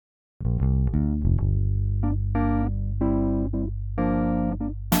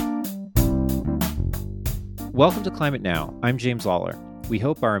Welcome to Climate Now. I'm James Lawler. We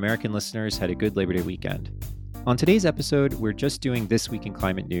hope our American listeners had a good Labor Day weekend. On today's episode, we're just doing This Week in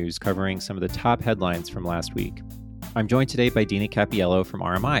Climate News, covering some of the top headlines from last week. I'm joined today by Dina Cappiello from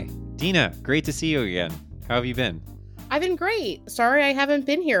RMI. Dina, great to see you again. How have you been? I've been great. Sorry I haven't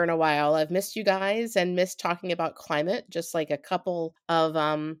been here in a while. I've missed you guys and missed talking about climate, just like a couple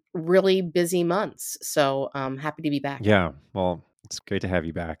of really busy months. So I'm happy to be back. Yeah, well, it's great to have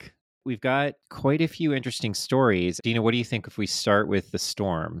you back. We've got quite a few interesting stories. Dina, what do you think if we start with the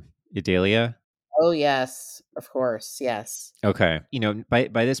storm, Idalia? Oh, yes, of course. Yes. Okay.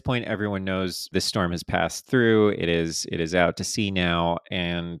 By this point, everyone knows this storm has passed through. It is out to sea now.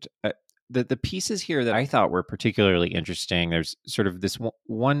 And the pieces here that I thought were particularly interesting, there's sort of this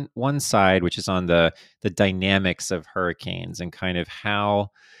one side, which is on the dynamics of hurricanes and kind of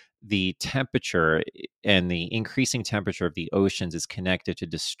how the temperature and the increasing temperature of the oceans is connected to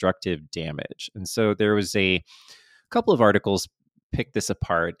destructive damage. And so there was a couple of articles picked this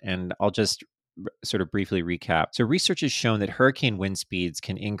apart, and I'll just sort of briefly recap. So research has shown that hurricane wind speeds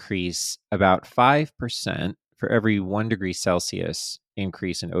can increase about 5% for every 1 degree Celsius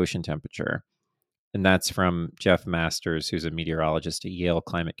increase in ocean temperature. And that's from Jeff Masters, who's a meteorologist at Yale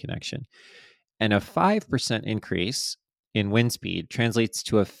Climate Connection. And a 5% increase in wind speed translates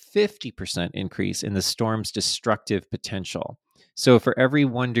to a 50% increase in the storm's destructive potential. So for every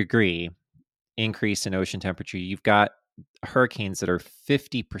 1 degree increase in ocean temperature, you've got hurricanes that are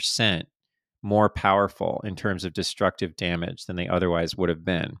 50% more powerful in terms of destructive damage than they otherwise would have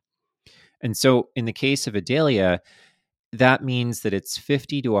been. And so in the case of Idalia, that means that it's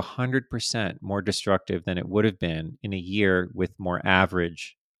 50 to 100% more destructive than it would have been in a year with more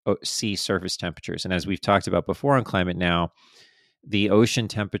average sea surface temperatures. And as we've talked about before on Climate Now, the ocean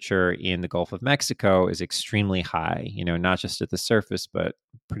temperature in the Gulf of Mexico is extremely high, not just at the surface, but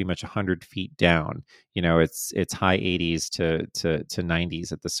pretty much 100 feet down. It's high 80s to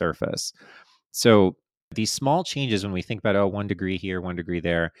 90s at the surface. So these small changes, when we think about, 1 degree here, 1 degree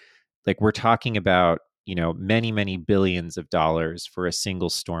there, like we're talking about, many, many billions of dollars for a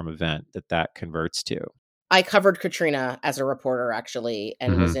single storm event that converts to. I covered Katrina as a reporter, actually,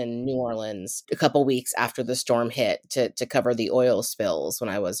 and was in New Orleans a couple weeks after the storm hit to cover the oil spills when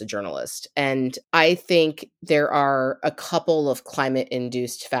I was a journalist. And I think there are a couple of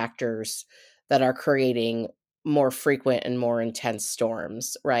climate-induced factors that are creating more frequent and more intense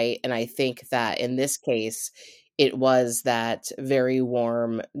storms, right? And I think that in this case, it was that very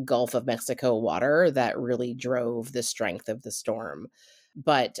warm Gulf of Mexico water that really drove the strength of the storm.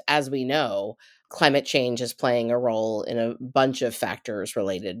 But as we know, climate change is playing a role in a bunch of factors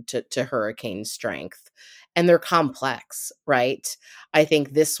related to hurricane strength. And they're complex, right? I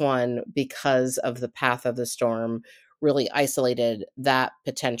think this one, because of the path of the storm, really isolated that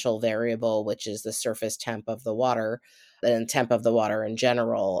potential variable, which is the surface temp of the water and temp of the water in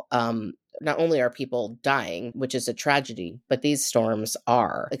general. Not only are people dying, which is a tragedy, but these storms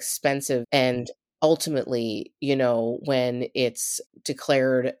are expensive. And ultimately, when it's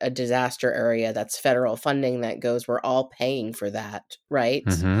declared a disaster area, that's federal funding that goes, we're all paying for that, right?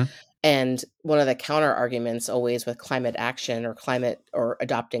 Mm-hmm. And one of the counter arguments always with climate action or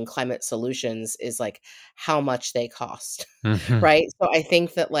adopting climate solutions is like how much they cost, right? So I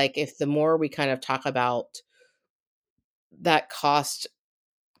think that if the more we kind of talk about that cost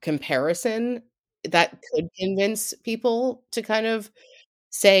comparison, that could convince people to kind of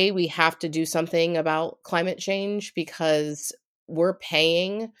say we have to do something about climate change, because we're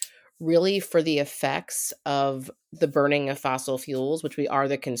paying really for the effects of the burning of fossil fuels, which we are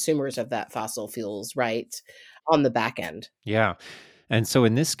the consumers of that fossil fuels, right, on the back end. Yeah. And so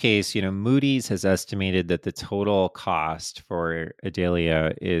in this case, Moody's has estimated that the total cost for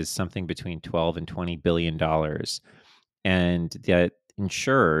Idalia is something between 12 and $20 billion. And that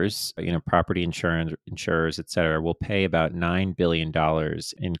insurers, property insurers, et cetera, will pay about $9 billion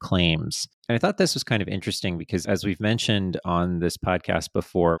in claims. And I thought this was kind of interesting because, as we've mentioned on this podcast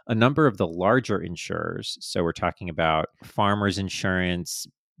before, a number of the larger insurers, so we're talking about Farmers Insurance,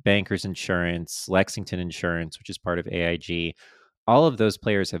 Bankers Insurance, Lexington Insurance, which is part of AIG, all of those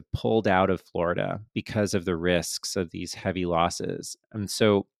players have pulled out of Florida because of the risks of these heavy losses. And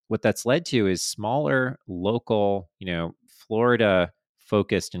so what that's led to is smaller, local, Florida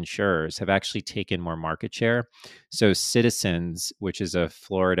focused insurers have actually taken more market share. So Citizens, which is a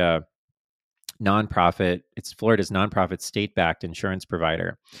Florida nonprofit, it's Florida's nonprofit state-backed insurance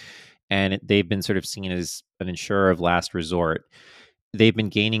provider. And they've been sort of seen as an insurer of last resort. They've been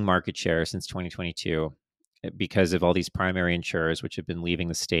gaining market share since 2022 because of all these primary insurers which have been leaving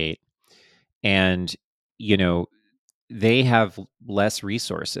the state. And, they have less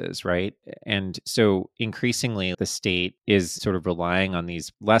resources, right? And so increasingly, the state is sort of relying on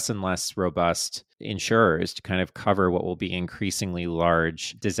these less and less robust insurers to kind of cover what will be increasingly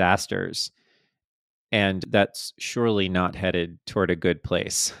large disasters. And that's surely not headed toward a good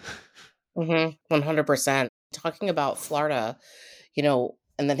place. 100%. Talking about Florida,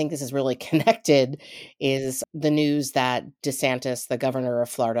 and I think this is really connected, is the news that DeSantis, the governor of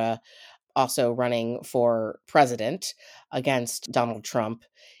Florida, also running for president against Donald Trump,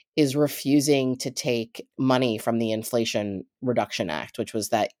 is refusing to take money from the Inflation Reduction Act, which was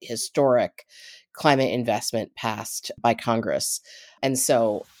that historic climate investment passed by Congress. And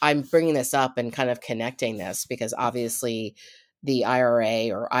so I'm bringing this up and kind of connecting this because obviously the IRA,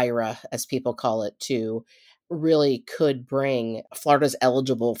 or IRA as people call it too, really could bring Florida's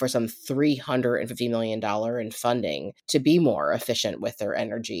eligible for some $350 million in funding to be more efficient with their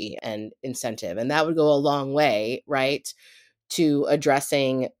energy and incentive. And that would go a long way, right, to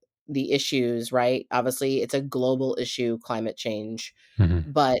addressing the issues, right? Obviously, it's a global issue, climate change,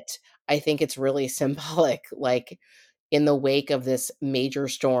 but I think it's really symbolic, like in the wake of this major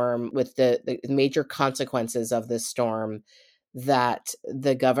storm, with the major consequences of this storm, that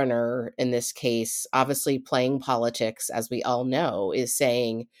the governor, in this case, obviously playing politics, as we all know, is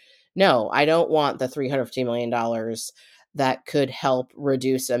saying, no, I don't want the $350 million that could help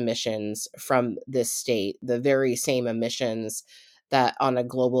reduce emissions from this state, the very same emissions that on a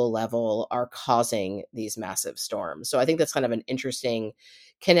global level are causing these massive storms. So I think that's kind of an interesting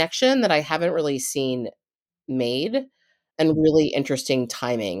connection that I haven't really seen made, and really interesting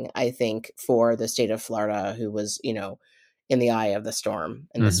timing, I think, for the state of Florida, who was, in the eye of the storm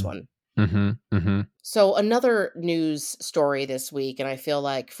in this one. So another news story this week, and I feel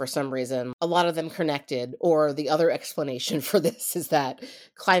like for some reason, a lot of them connected, or the other explanation for this is that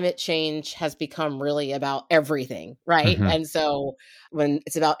climate change has become really about everything, right? And so when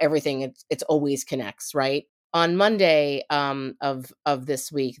it's about everything, it's always connects, right? On Monday of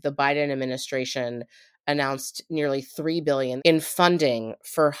this week, the Biden administration announced nearly $3 billion in funding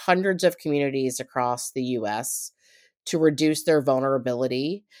for hundreds of communities across the U.S. to reduce their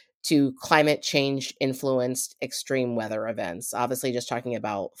vulnerability to climate change influenced extreme weather events. Obviously, just talking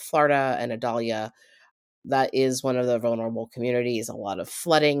about Florida and Idalia, that is one of the vulnerable communities. A lot of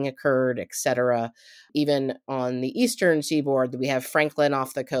flooding occurred, etc. Even on the eastern seaboard, we have Franklin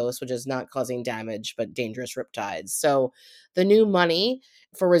off the coast, which is not causing damage, but dangerous riptides. So the new money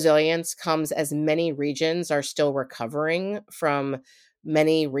for resilience comes as many regions are still recovering from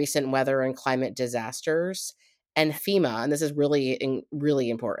many recent weather and climate disasters. And FEMA, and this is really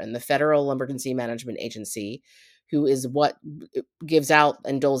important, the Federal Emergency Management Agency, who is what gives out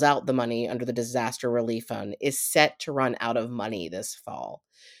and doles out the money under the Disaster Relief Fund, is set to run out of money this fall.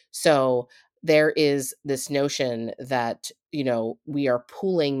 So there is this notion that, we are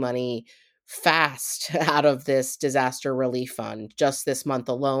pooling money fast out of this disaster relief fund. Just this month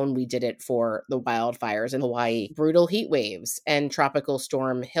alone, we did it for the wildfires in Hawaii, brutal heat waves, and Tropical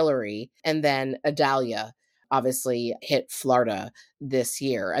Storm Hillary, and then Idalia obviously hit Florida this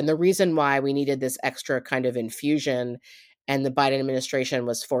year. And the reason why we needed this extra kind of infusion, and the Biden administration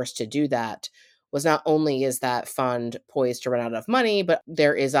was forced to do that, was not only is that fund poised to run out of money, but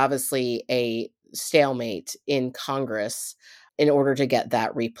there is obviously a stalemate in Congress in order to get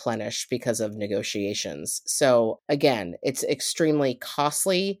that replenished because of negotiations. So again, it's extremely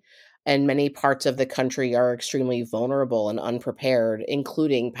costly, and many parts of the country are extremely vulnerable and unprepared,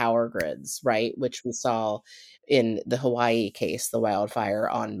 including power grids, right? Which we saw in the Hawaii case, the wildfire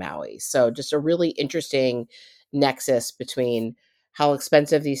on Maui. So just a really interesting nexus between how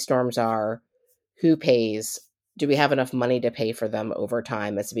expensive these storms are, who pays, do we have enough money to pay for them over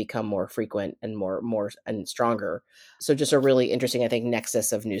time as they become more frequent and more and stronger. So just a really interesting, I think,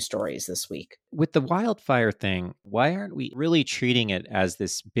 nexus of news stories this week. With the wildfire thing, why aren't we really treating it as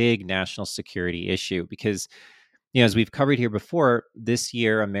this big national security issue? Because, as we've covered here before, this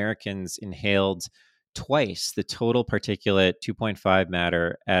year Americans inhaled twice the total particulate 2.5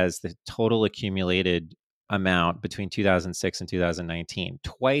 matter as the total accumulated amount between 2006 and 2019.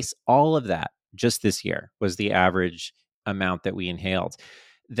 Twice all of that just this year was the average amount that we inhaled.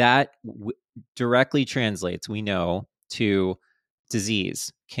 That directly translates, we know, to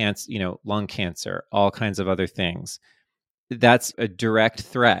disease, cancer, lung cancer, all kinds of other things. That's a direct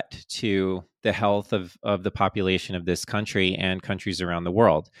threat to the health of the population of this country and countries around the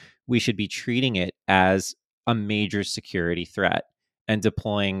world. We should be treating it as a major security threat and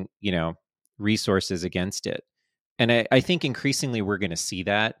deploying, resources against it. And I think increasingly we're going to see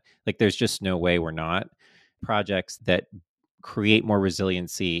that. Like, there's just no way we're not. Projects that create more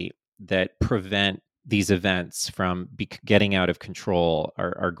resiliency, that prevent these events from getting out of control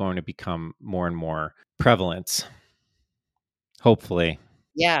are going to become more and more prevalent, hopefully.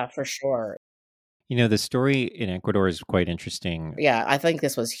 Yeah, for sure. The story in Ecuador is quite interesting. Yeah, I think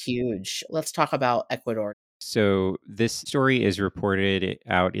this was huge. Let's talk about Ecuador. So this story is reported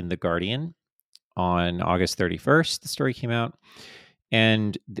out in The Guardian on August 31st. The story came out.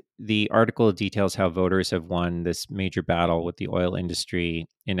 And the article details how voters have won this major battle with the oil industry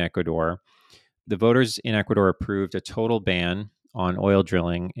in Ecuador. The voters in Ecuador approved a total ban on oil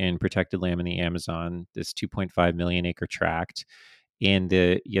drilling in protected land in the Amazon, this 2.5 million acre tract, in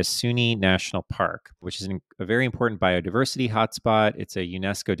the Yasuni National Park, which is a very important biodiversity hotspot. It's a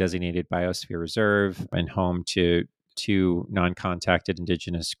UNESCO designated biosphere reserve and home to two non-contacted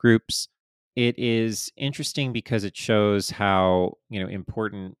indigenous groups. It is interesting because it shows how,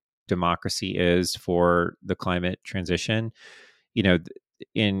 important democracy is for the climate transition.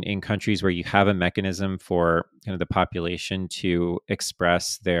 In countries where you have a mechanism for kind of the population to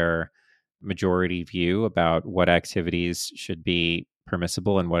express their majority view about what activities should be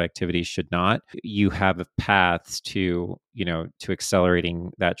permissible and what activities should not, you have paths to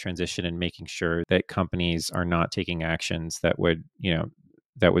accelerating that transition and making sure that companies are not taking actions that would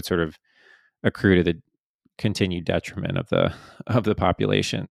sort of accrue to the continued detriment of the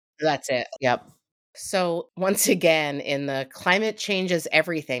population. That's it. Yep. So once again, in the climate changes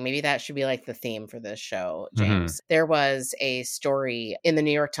everything, maybe that should be like the theme for this show, James. There was a story in the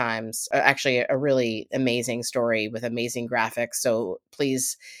New York Times, actually a really amazing story with amazing graphics. So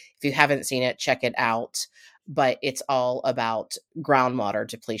please, if you haven't seen it, check it out. But it's all about groundwater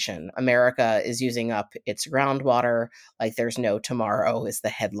depletion. America is using up its groundwater like there's no tomorrow is the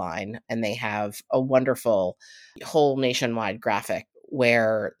headline. And they have a wonderful whole nationwide graphic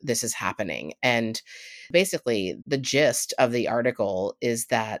where this is happening. And basically, the gist of the article is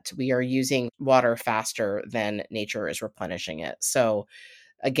that we are using water faster than nature is replenishing it. So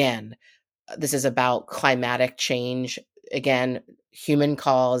again, this is about climatic change. Again, human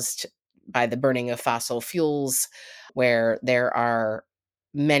caused by the burning of fossil fuels, where there are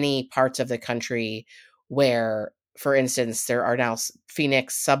many parts of the country where, for instance, there are now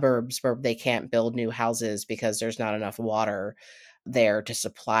Phoenix suburbs where they can't build new houses because there's not enough water there to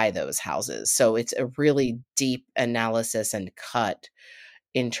supply those houses. So it's a really deep analysis and cut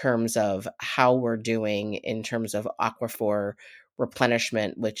in terms of how we're doing in terms of aquifer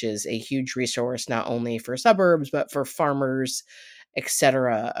replenishment, which is a huge resource not only for suburbs but for farmers,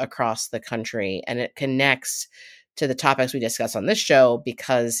 etc., across the country. And it connects to the topics we discuss on this show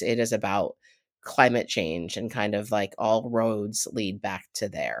because it is about climate change and kind of like all roads lead back to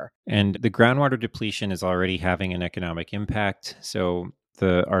there. And the groundwater depletion is already having an economic impact. So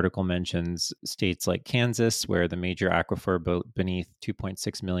the article mentions states like Kansas, where the major aquifer beneath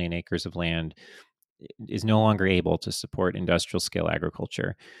 2.6 million acres of land is no longer able to support industrial scale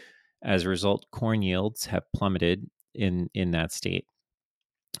agriculture. As a result, corn yields have plummeted in that state.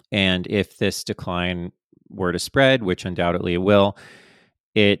 And if this decline were to spread, which undoubtedly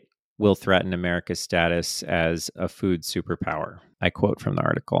it will threaten America's status as a food superpower. I quote from the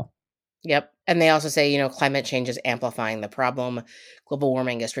article. Yep. And they also say, climate change is amplifying the problem. Global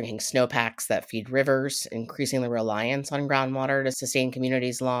warming is shrinking snowpacks that feed rivers, increasing the reliance on groundwater to sustain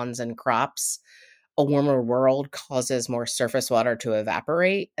communities' lawns and crops. A warmer world causes more surface water to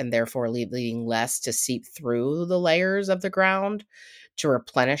evaporate and therefore leaving less to seep through the layers of the ground to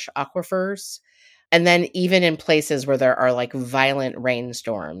replenish aquifers. And then even in places where there are like violent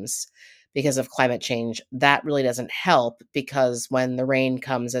rainstorms because of climate change, that really doesn't help because when the rain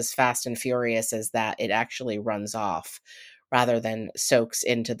comes as fast and furious as that, it actually runs off rather than soaks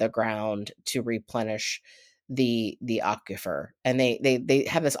into the ground to replenish the aquifer. And they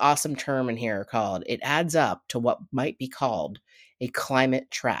have this awesome term in here called, it adds up to what might be called a climate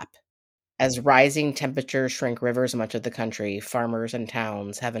trap. As rising temperatures shrink rivers in much of the country, farmers and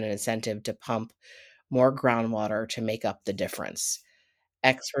towns have an incentive to pump more groundwater to make up the difference.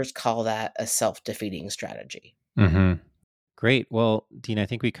 Experts call that a self-defeating strategy. Mm-hmm. Great. Well, Dean, I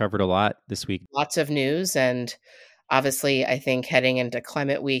think we covered a lot this week. Lots of news. And obviously, I think heading into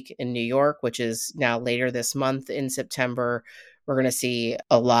Climate Week in New York, which is now later this month in September, we're going to see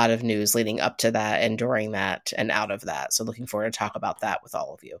a lot of news leading up to that and during that and out of that. So looking forward to talk about that with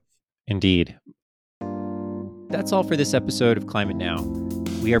all of you. Indeed. That's all for this episode of Climate Now.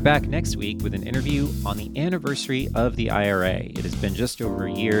 We are back next week with an interview on the anniversary of the IRA. It has been just over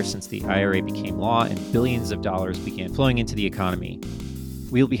a year since the IRA became law and billions of dollars began flowing into the economy.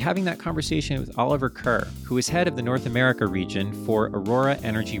 We'll be having that conversation with Oliver Kerr, who is head of the North America region for Aurora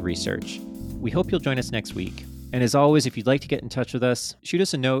Energy Research. We hope you'll join us next week. And as always, if you'd like to get in touch with us, shoot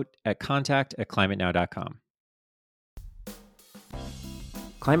us a note at contact@climatenow.com.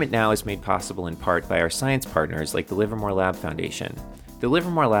 Climate Now is made possible in part by our science partners like the Livermore Lab Foundation. The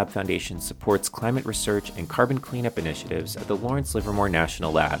Livermore Lab Foundation supports climate research and carbon cleanup initiatives at the Lawrence Livermore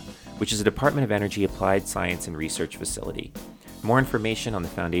National Lab, which is a Department of Energy applied science and research facility. More information on the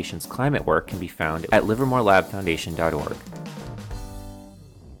Foundation's climate work can be found at livermorelabfoundation.org.